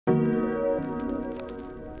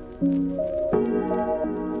Hi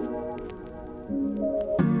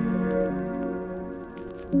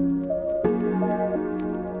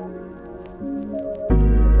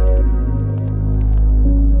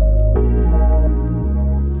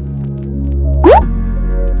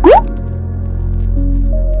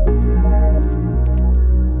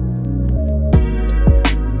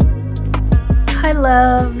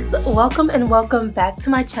loves, welcome back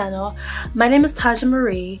to my channel. My name is Taijah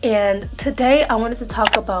Marie, and today I wanted to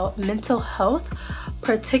talk about mental health,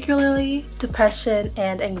 particularly depression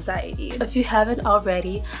and anxiety. If you haven't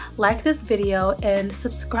already, like this video and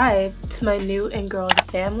subscribe to my new and growing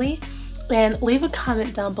family, and leave a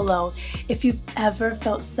comment down below if you've ever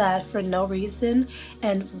felt sad for no reason,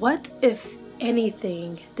 and what, if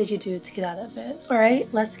anything, did you do to get out of it. Alright,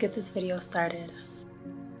 let's get this video started.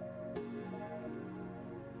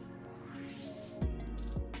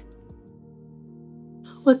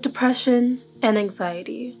 With depression and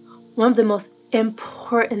anxiety, one of the most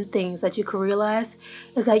important things that you can realize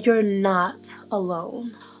is that you're not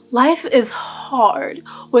alone. Life is hard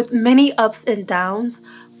with many ups and downs,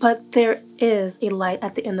 but there is a light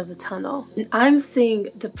at the end of the tunnel. And I'm seeing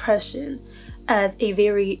depression as a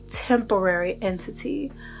very temporary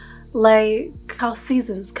entity, like how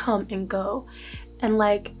seasons come and go, and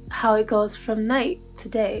like how it goes from night to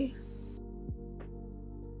day.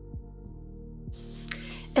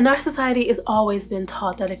 In our society, it's always been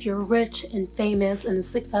taught that if you're rich and famous and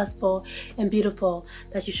successful and beautiful,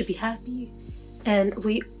 that you should be happy. And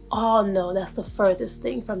we all know that's the furthest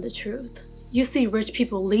thing from the truth. You see rich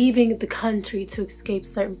people leaving the country to escape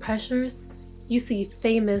certain pressures. You see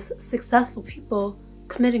famous, successful people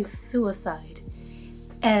committing suicide.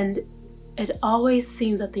 And it always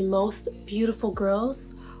seems that the most beautiful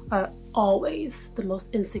girls are always the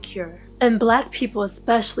most insecure. And Black people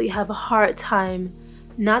especially have a hard time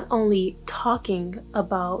not only talking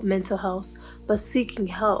about mental health, but seeking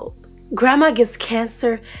help. Grandma gets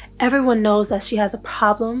cancer, everyone knows that she has a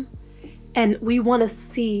problem, and we want to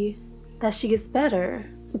see that she gets better.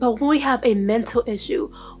 But when we have a mental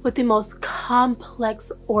issue with the most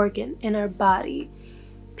complex organ in our body,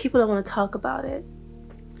 people don't want to talk about it.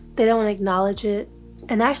 They don't want to acknowledge it,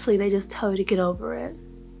 and actually they just tell you to get over it,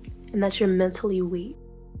 and that you're mentally weak.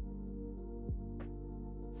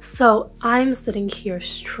 So I'm sitting here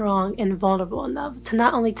strong and vulnerable enough to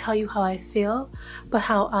not only tell you how I feel, but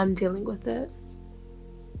how I'm dealing with it.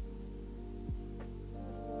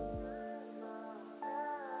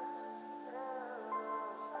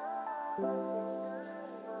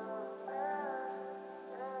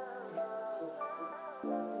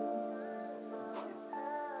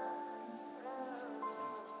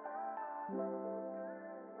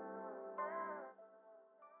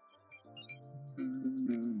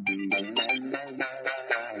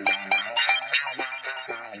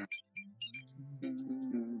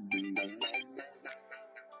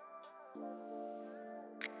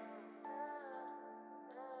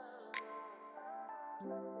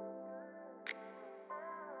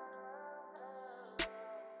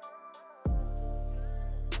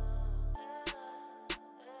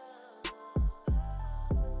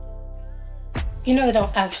 You know they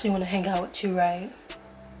don't actually want to hang out with you, right?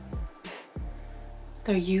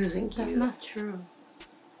 They're using you. That's not true.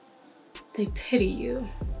 They pity you.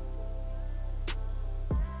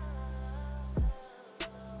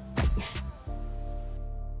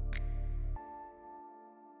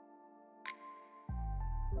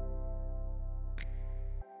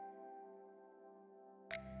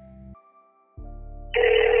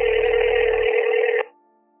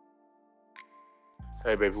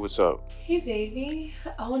 Hey baby, what's up? Hey baby,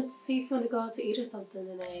 I wanted to see if you want to go out to eat or something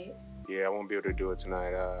tonight. Yeah, I won't be able to do it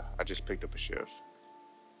tonight. I just picked up a shift.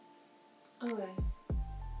 Okay,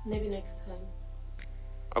 maybe next time.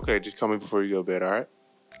 Okay, just call me before you go to bed, alright?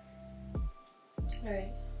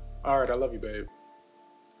 Alright. Alright, I love you, babe.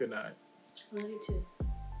 Good night. I love you too.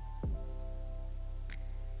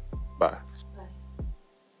 Bye. Bye.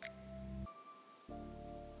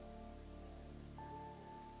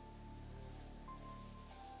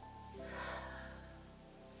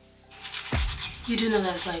 You do know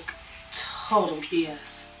that's like total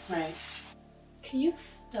BS, right? Can you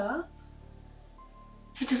stop?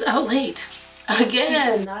 He's just out late.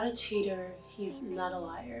 Again! He's not a cheater. He's not a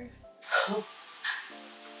liar.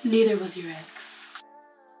 Neither was your ex.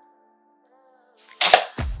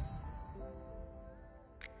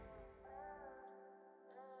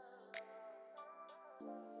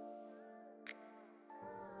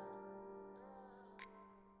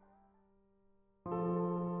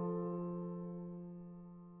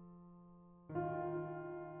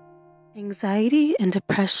 Anxiety and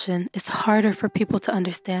depression is harder for people to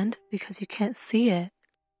understand because you can't see it.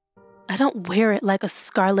 I don't wear it like a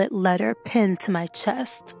scarlet letter pinned to my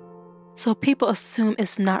chest, so people assume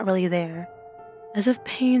it's not really there, as if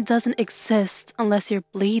pain doesn't exist unless you're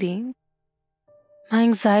bleeding. My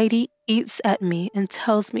anxiety eats at me and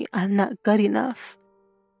tells me I'm not good enough.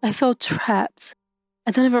 I feel trapped.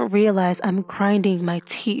 I don't even realize I'm grinding my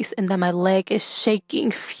teeth and that my leg is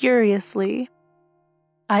shaking furiously.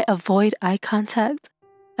 I avoid eye contact.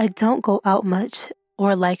 I don't go out much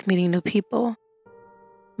or like meeting new people.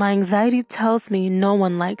 My anxiety tells me no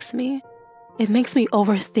one likes me. It makes me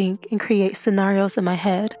overthink and create scenarios in my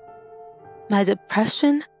head. My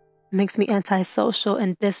depression makes me antisocial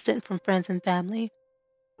and distant from friends and family.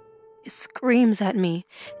 It screams at me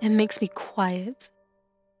and makes me quiet.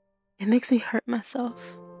 It makes me hurt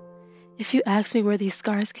myself. If you ask me where these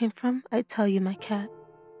scars came from, I'd tell you my cat.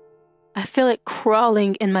 I feel it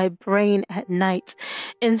crawling in my brain at night.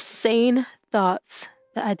 Insane thoughts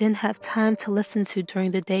that I didn't have time to listen to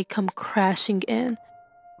during the day come crashing in.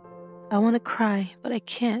 I want to cry, but I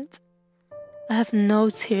can't. I have no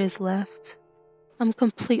tears left. I'm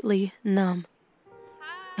completely numb.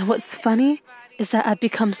 And what's funny is that I've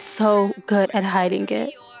become so good at hiding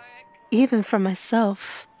it, even from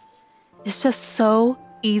myself. It's just so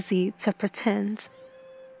easy to pretend.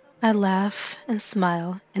 I laugh and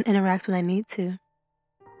smile and interact when I need to.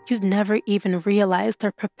 You'd never even realize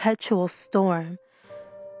their perpetual storm.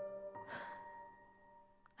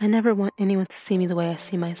 I never want anyone to see me the way I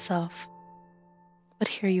see myself. But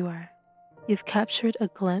here you are. You've captured a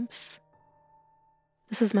glimpse.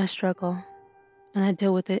 This is my struggle, and I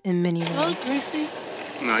deal with it in many ways.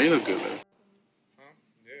 Nah, you look good, man. Huh?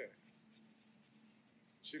 Yeah.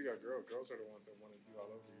 She got girls. Girls are the ones that want to do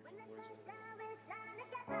all over you. Boys are the ones that...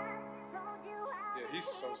 Yeah, he's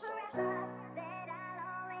so soft.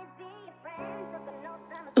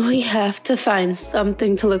 We have to find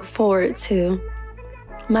something to look forward to.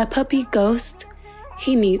 My puppy Ghost,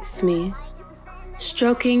 he needs me.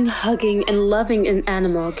 Stroking, hugging, and loving an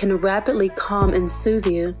animal can rapidly calm and soothe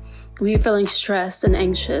you when you're feeling stressed and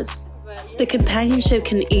anxious. The companionship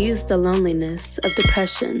can ease the loneliness of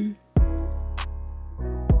depression.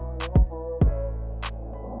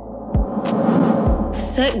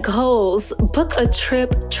 Set goals, book a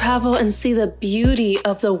trip, travel, and see the beauty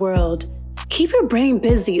of the world. Keep your brain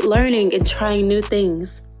busy learning and trying new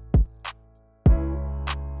things.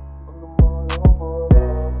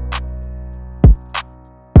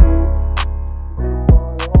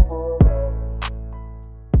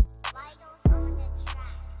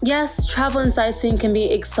 Yes, travel and sightseeing can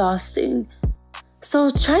be exhausting, so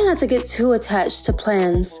try not to get too attached to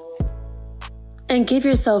plans. And give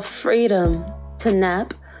yourself freedom to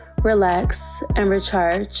nap, relax, and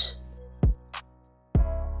recharge.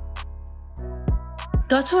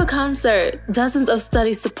 Go to a concert. Dozens of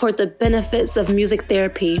studies support the benefits of music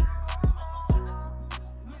therapy.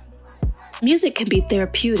 Music can be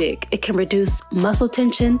therapeutic. It can reduce muscle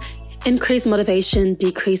tension, increase motivation,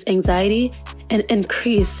 decrease anxiety, and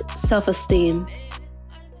increase self-esteem.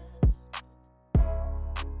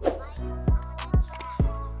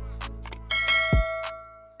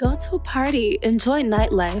 Go to a party, enjoy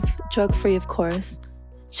nightlife, drug-free of course.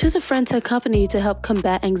 Choose a friend to accompany you to help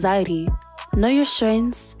combat anxiety. Know your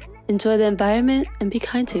strengths, enjoy the environment, and be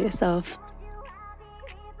kind to yourself.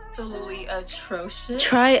 Absolutely atrocious.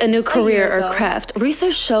 Try a new career or craft.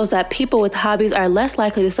 Research shows that people with hobbies are less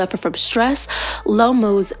likely to suffer from stress, low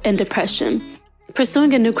moods, and depression.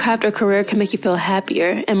 Pursuing a new craft or career can make you feel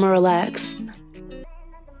happier and more relaxed.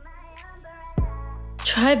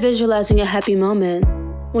 Try visualizing a happy moment.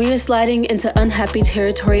 When you're sliding into unhappy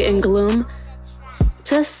territory and gloom,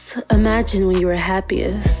 just imagine when you were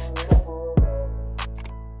happiest.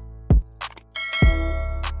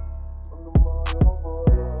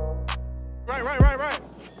 Right.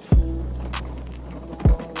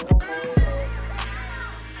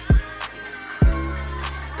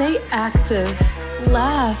 Stay active,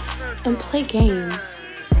 laugh, and play games.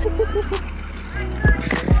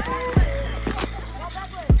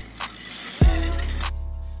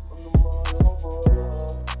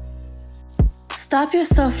 Stop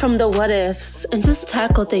yourself from the what ifs and just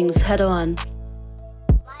tackle things head on.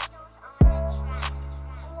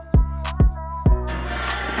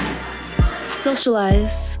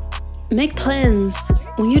 Socialize. Make plans.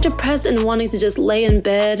 When you're depressed and wanting to just lay in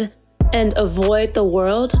bed and avoid the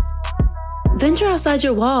world, venture outside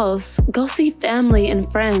your walls. Go see family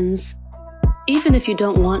and friends, even if you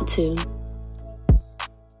don't want to.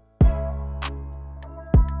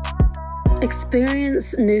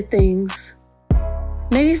 Experience new things.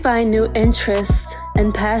 Maybe find new interests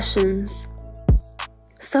and passions.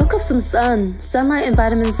 Soak up some sun. Sunlight and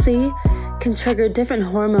vitamin C can trigger different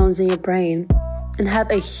hormones in your brain and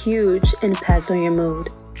have a huge impact on your mood.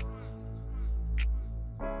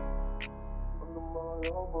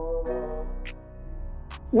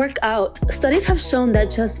 Work out. Studies have shown that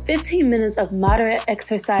just 15 minutes of moderate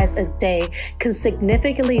exercise a day can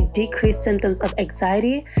significantly decrease symptoms of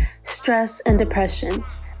anxiety, stress, and depression.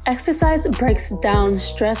 Exercise breaks down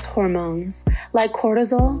stress hormones like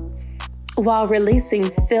cortisol while releasing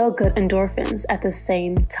feel-good endorphins at the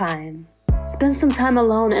same time. Spend some time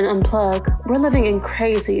alone and unplug. We're living in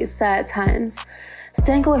crazy, sad times.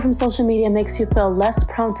 Staying away from social media makes you feel less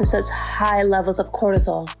prone to such high levels of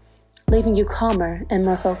cortisol, leaving you calmer and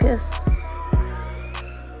more focused.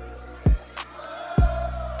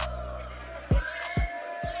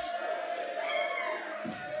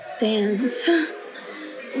 Dance.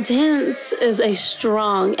 Dance is a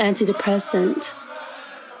strong antidepressant.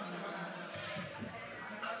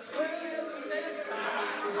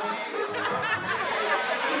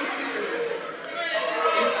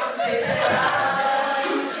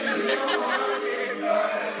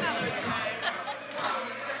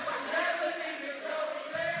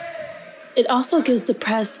 It also gives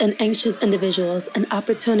depressed and anxious individuals an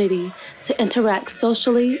opportunity to interact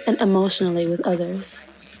socially and emotionally with others.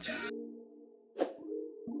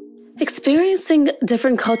 Experiencing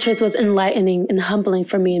different cultures was enlightening and humbling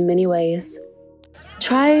for me in many ways.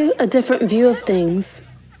 Try a different view of things.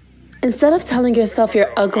 Instead of telling yourself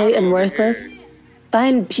you're ugly and worthless,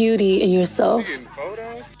 find beauty in yourself,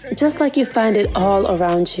 just like you find it all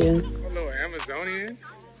around you. Hello, Amazonian.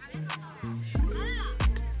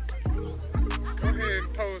 Go ahead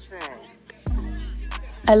and pose for him.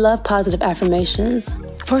 I love positive affirmations.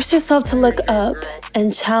 Force yourself to look up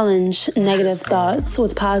and challenge negative thoughts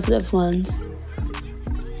with positive ones.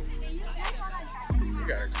 You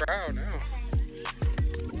got a crowd now.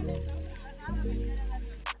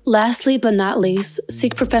 Lastly but not least,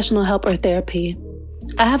 seek professional help or therapy.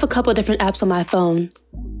 I have a couple different apps on my phone.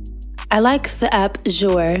 I like the app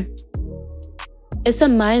Jour. It's a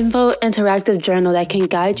mindful, interactive journal that can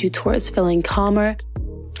guide you towards feeling calmer,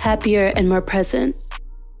 happier, and more present.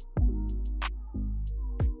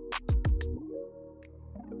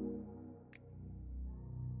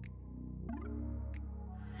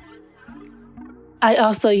 I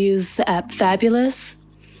also use the app Fabulous.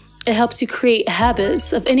 It helps you create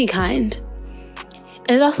habits of any kind.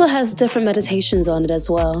 And it also has different meditations on it as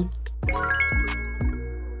well.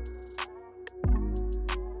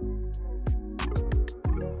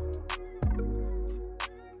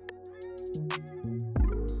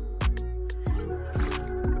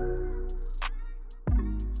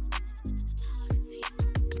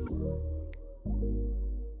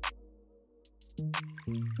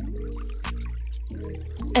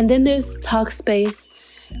 And then there's Talkspace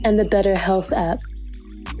and the Better Health app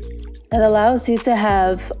that allows you to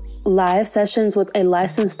have live sessions with a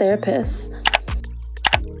licensed therapist.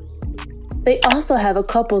 They also have a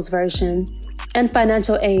couples version and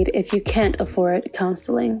financial aid if you can't afford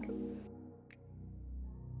counseling.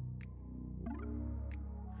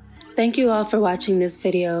 Thank you all for watching this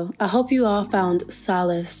video. I hope you all found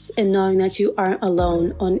solace in knowing that you aren't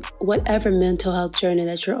alone on whatever mental health journey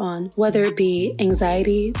that you're on, whether it be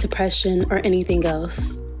anxiety, depression, or anything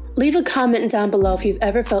else. Leave a comment down below if you've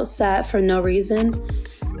ever felt sad for no reason,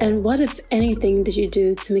 and what, if anything, did you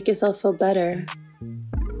do to make yourself feel better?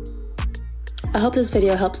 I hope this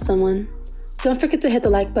video helps someone. Don't forget to hit the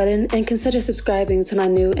like button and consider subscribing to my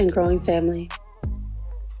new and growing family.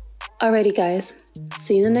 Alrighty guys,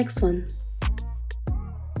 see you in the next one.